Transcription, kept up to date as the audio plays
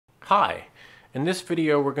Hi, in this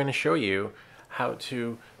video we're going to show you how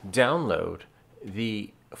to download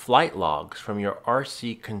the flight logs from your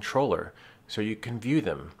RC controller so you can view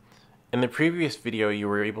them. In the previous video you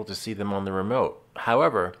were able to see them on the remote.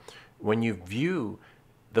 However, when you view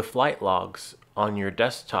the flight logs on your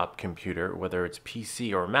desktop computer, whether it's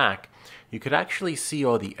PC or Mac, you could actually see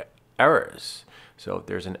all the errors. So if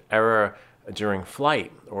there's an error during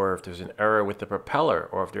flight, or if there's an error with the propeller,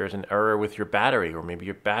 or if there's an error with your battery, or maybe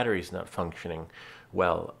your battery's not functioning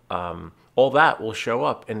well, all that will show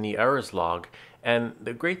up in the errors log. And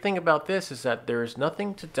the great thing about this is that there's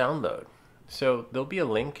nothing to download. So there'll be a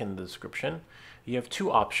link in the description. You have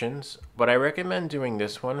two options, but I recommend doing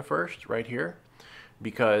this one first right here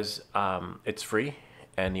because it's free,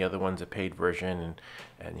 and the other one's a paid version,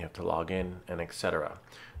 and you have to log in and etc.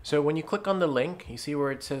 So when you click on the link, you see where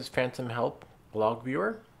it says Phantom Help Log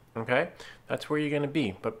Viewer. Okay, that's where you're going to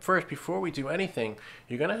be. But first, before we do anything,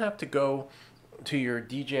 you're going to have to go to your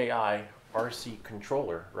DJI RC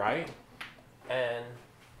controller, right? And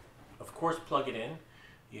of course, plug it in.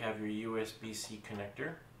 You have your USB-C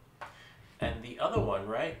connector. And the other one,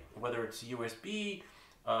 right, whether it's USB,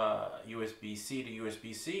 USB-C to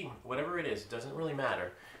USB-C, whatever it is, doesn't really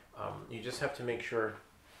matter. You just have to make sure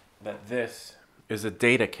that this is a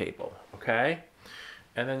data cable, okay?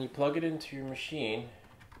 And then you plug it into your machine,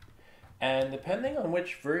 and depending on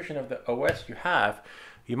which version of the OS you have,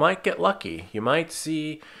 you might get lucky. You might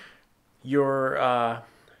see your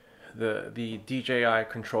the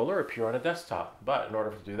DJI controller appear on a desktop, but in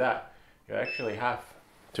order to do that, you actually have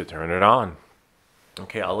to turn it on.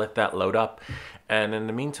 Okay, I'll let that load up. And in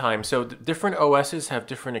the meantime, so different OSs have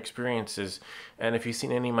different experiences. And if you've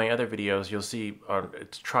seen any of my other videos, you'll see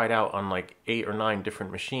it's tried out on like 8 or 9 different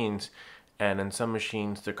machines. And in some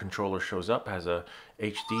machines, the controller shows up as a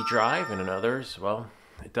HD drive, and in others, well,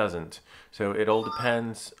 it doesn't. So it all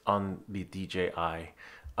depends on the DJI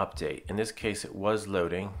update. In this case, it was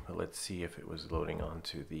loading, but let's see if it was loading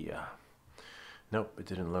onto the... Nope, it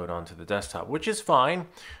didn't load onto the desktop, which is fine.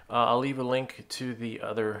 I'll leave a link to the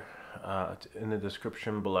other in the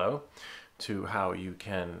description below to how you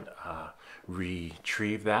can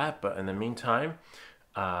retrieve that. But in the meantime,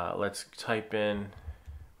 let's type in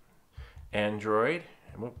Android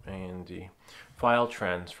and the file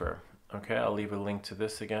transfer. Okay, I'll leave a link to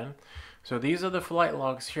this again. So these are the flight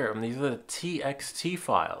logs here, and these are the TXT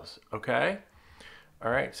files. Okay,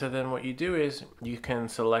 all right. So then what you do is you can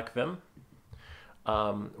select them.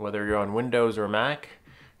 Whether you're on Windows or Mac,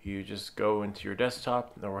 you just go into your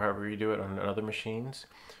desktop or however you do it on other machines,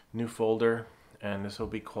 new folder, and this will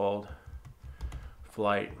be called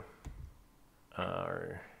flight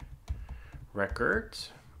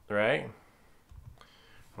records, right?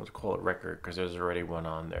 I'll call it record because there's already one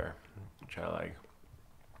on there, which I like.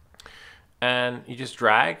 And you just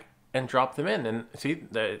drag and drop them in, and see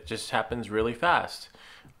that it just happens really fast.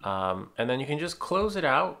 And then you can just close it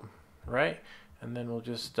out, right? And then we'll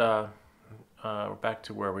just back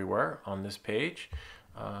to where we were on this page.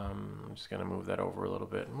 I'm just going to move that over a little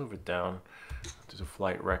bit, move it down to the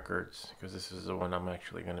flight records, because this is the one I'm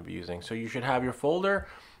actually going to be using. So you should have your folder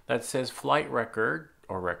that says flight record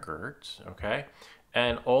or records, okay?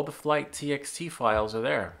 And all the flight TXT files are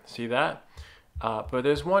there. See that? But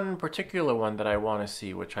there's one particular one that I want to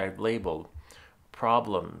see, which I've labeled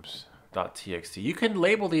problems.txt. You can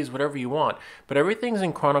label these whatever you want, but everything's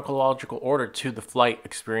in chronological order to the flight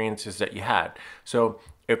experiences that you had. So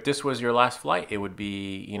if this was your last flight, it would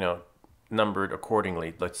be, you know, numbered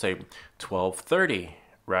accordingly. Let's say 12:30,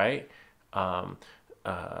 right?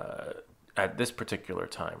 At this particular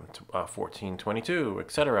time, 14:22,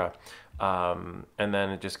 etc. And then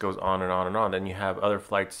it just goes on and on and on. Then you have other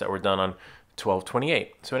flights that were done on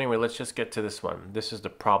 12:28. So anyway, let's just get to this one. This is the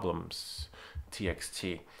problems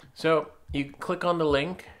TXT. So you click on the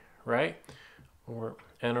link, right?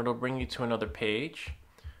 And it'll bring you to another page.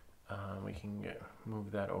 We can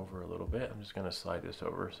move that over a little bit. I'm just going to slide this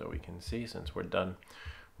over so we can see, since we're done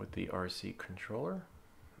with the RC controller.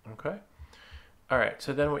 Okay. All right.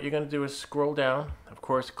 So then what you're going to do is scroll down. Of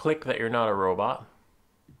course, click that you're not a robot.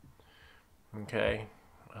 Okay.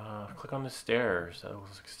 Click on the stairs. That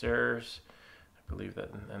looks like stairs. I believe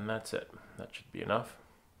that, and that's it. That should be enough.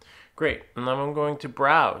 Great, and then I'm going to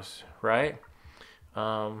browse, right?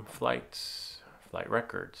 Flight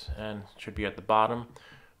records, and it should be at the bottom.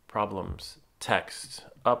 Problems, text,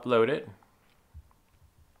 upload it,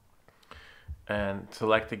 and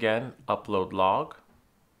select again, upload log.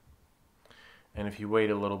 And if you wait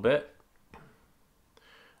a little bit,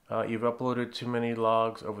 you've uploaded too many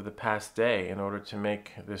logs over the past day. In order to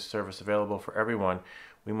make this service available for everyone,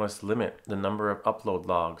 we must limit the number of upload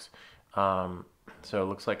logs. So it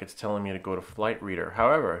looks like it's telling me to go to Flight Reader.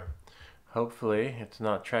 However, hopefully it's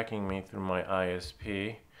not tracking me through my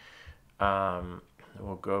ISP.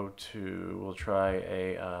 We'll try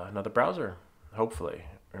another browser, hopefully.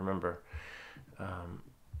 Remember,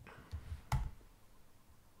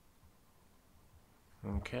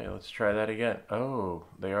 okay, let's try that again. Oh,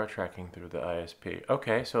 they are tracking through the ISP.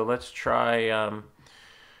 Okay, so let's try,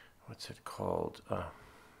 what's it called? Let's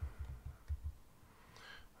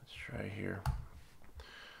try here.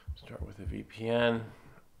 Start with a VPN.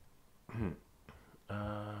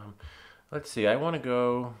 Let's see, I want to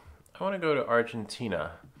go to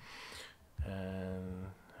Argentina. And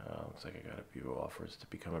looks like I got a few offers to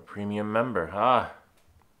become a premium member. $29.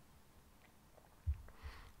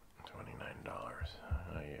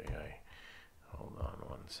 Hold on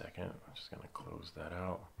one second. I'm just going to close that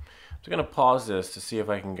out. I'm just going to pause this to see if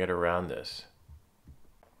I can get around this.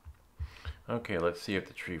 Okay, let's see if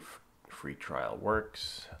the free trial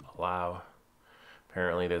works. Allow.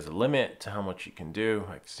 Apparently there's a limit to how much you can do.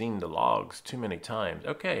 I've seen the logs too many times.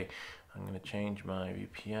 Okay, I'm going to change my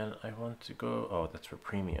VPN. I want to go, oh, that's for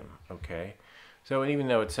premium. Okay, so even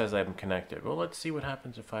though it says I'm connected, well, let's see what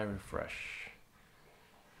happens if I refresh.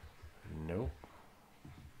 Nope.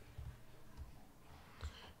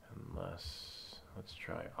 Unless, let's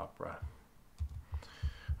try Opera.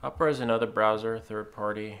 Opera is another browser, third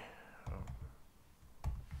party.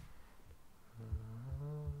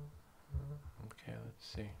 Okay, let's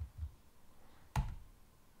see.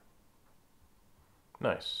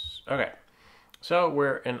 Nice. Okay, so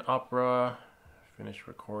we're in Opera. Finish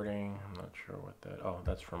recording. I'm not sure what that. Oh,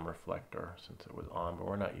 that's from Reflector since it was on, but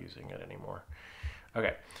we're not using it anymore.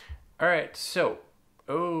 Okay. All right. So,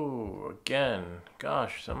 oh, again,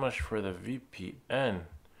 gosh, so much for the VPN.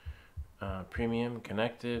 Premium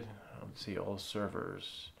connected. Let's see, all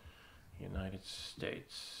servers. United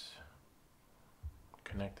States.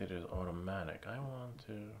 Connected is automatic. I want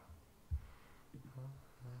to.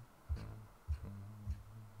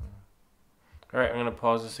 All right, I'm going to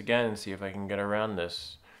pause this again and see if I can get around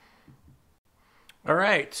this. All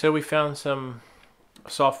right, so we found some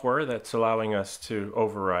software that's allowing us to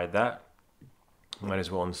override that. Might as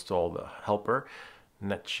well install the helper,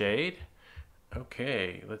 Netshade.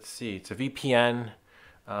 Okay, let's see. It's a VPN.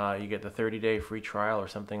 You get the 30-day free trial or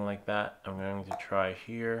something like that. I'm going to try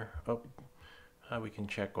here. Oh, we can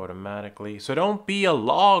check automatically. So don't be a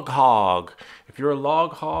log hog. If you're a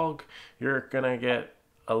log hog, you're going to get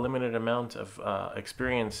a limited amount of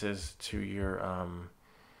experiences to your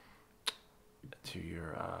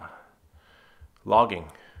logging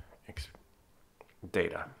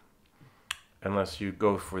data, unless you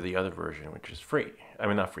go for the other version, which is free. I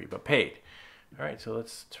mean, not free, but paid. All right, so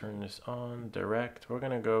let's turn this on direct. We're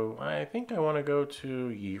gonna go, I think I wanna go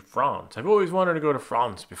to France. I've always wanted to go to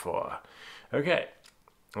France before. Okay,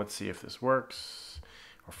 let's see if this works.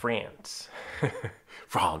 Or France.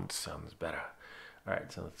 France sounds better. All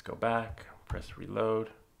right, so let's go back, press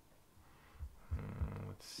reload.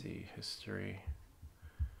 Let's see, history,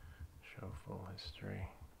 show full history,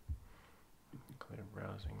 clear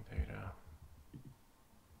browsing data.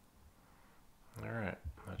 All right,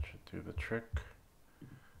 that should do the trick.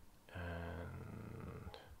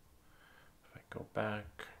 And if I go back,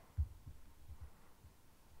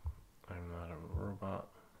 I'm not a robot.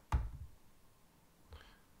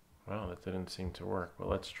 Well, that didn't seem to work, but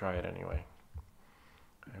let's try it anyway.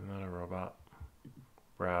 I'm not a robot.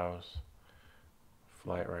 Browse,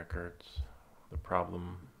 flight records, the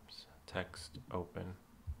problems, text, open,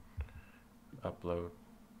 upload.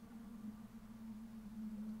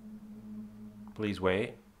 Please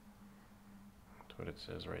wait. That's what it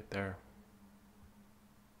says right there.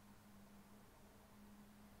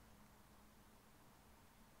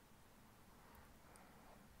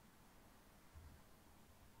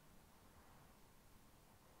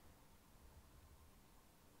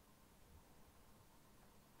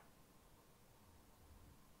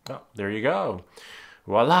 Oh, there you go.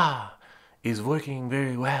 Voila! It's working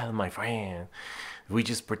very well, my friend. We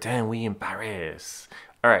just pretend we in Paris.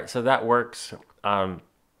 All right, so that works. It'll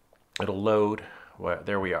load. Well,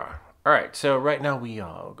 there we are. All right, so right now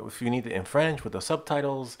if you need to in French with the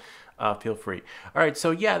subtitles, feel free. All right,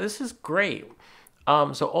 so yeah, this is great.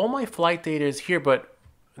 So all my flight data is here, but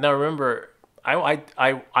now remember, I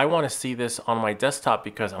want to see this on my desktop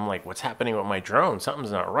because I'm like, what's happening with my drone?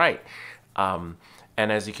 Something's not right.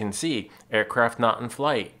 And as you can see, aircraft not in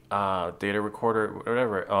flight, data recorder,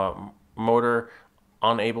 whatever, motor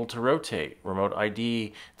unable to rotate, remote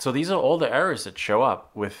ID. So these are all the errors that show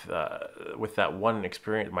up with that one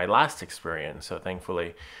experience, my last experience. So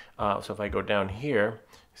thankfully, so if I go down here,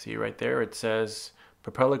 see right there, it says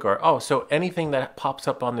propeller guard. Oh, so anything that pops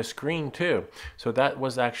up on the screen too. So that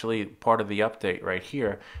was actually part of the update right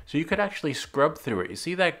here. So you could actually scrub through it. You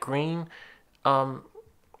see that green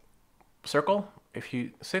circle? If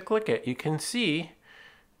you click it, you can see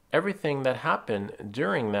everything that happened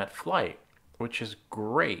during that flight, which is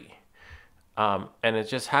great. And it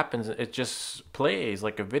just happens, it just plays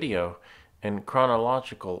like a video in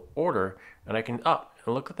chronological order. And I can,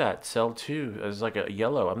 look at that, cell 2 is like a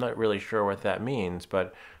yellow. I'm not really sure what that means,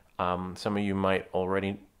 but some of you might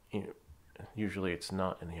already, usually it's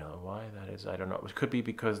not in yellow. Why that is, I don't know. It could be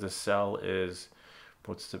because the cell is,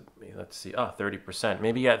 let's see, 30%.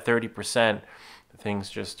 Maybe at 30%, things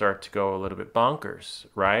just start to go a little bit bonkers,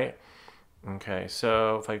 right? Okay,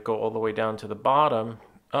 so if I go all the way down to the bottom,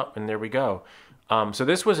 and there we go. So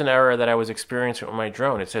this was an error that I was experiencing with my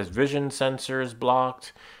drone. It says vision sensors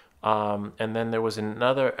blocked. And then there was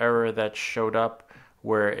another error that showed up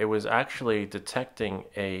where it was actually detecting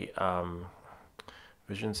a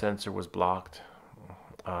vision sensor was blocked.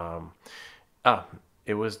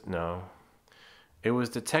 It was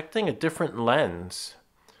detecting a different lens,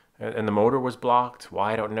 and the motor was blocked.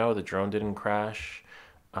 Why, I don't know. The drone didn't crash.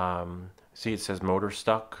 See, it says motor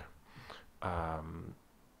stuck.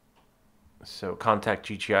 So contact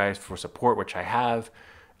DJI for support, which I have.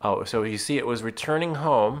 Oh, so you see it was returning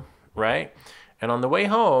home, right? And on the way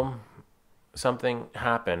home, something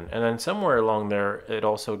happened. And then somewhere along there, it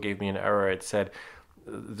also gave me an error. It said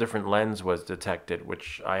a different lens was detected,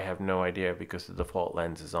 which I have no idea because the default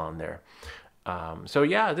lens is on there. So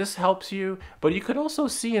yeah, this helps you. But you could also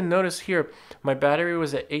see and notice here, my battery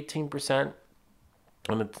was at 18%.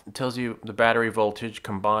 And it tells you the battery voltage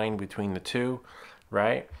combined between the two,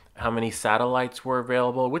 right? How many satellites were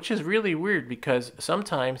available, which is really weird because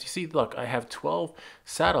sometimes you see, look, I have 12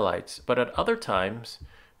 satellites, but at other times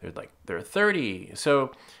there are 30.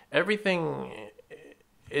 So everything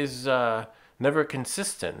is never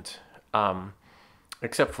consistent,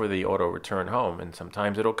 except for the auto return home. And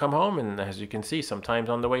sometimes it'll come home, and as you can see, sometimes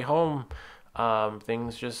on the way home,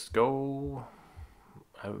 things just go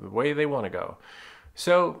the way they want to go.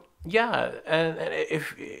 So yeah, and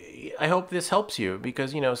if I hope this helps you,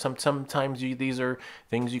 because sometimes these are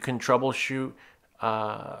things you can troubleshoot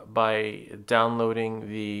by downloading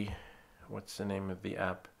the, what's the name of the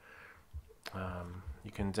app?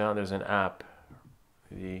 There's an app,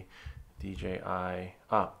 the DJI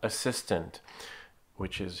Assistant,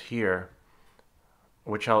 which is here,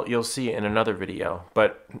 which you'll see in another video.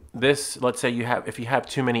 But this, let's say if you have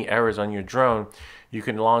too many errors on your drone, you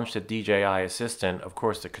can launch the DJI Assistant, of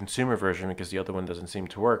course the consumer version, because the other one doesn't seem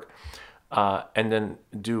to work, and then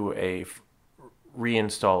do a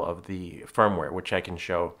reinstall of the firmware, which I can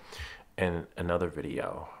show in another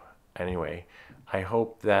video. Anyway, I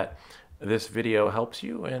hope that this video helps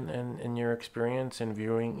you in your experience in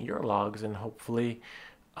viewing your logs, and hopefully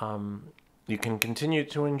you can continue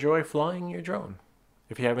to enjoy flying your drone.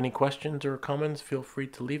 If you have any questions or comments, feel free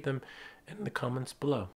to leave them in the comments below.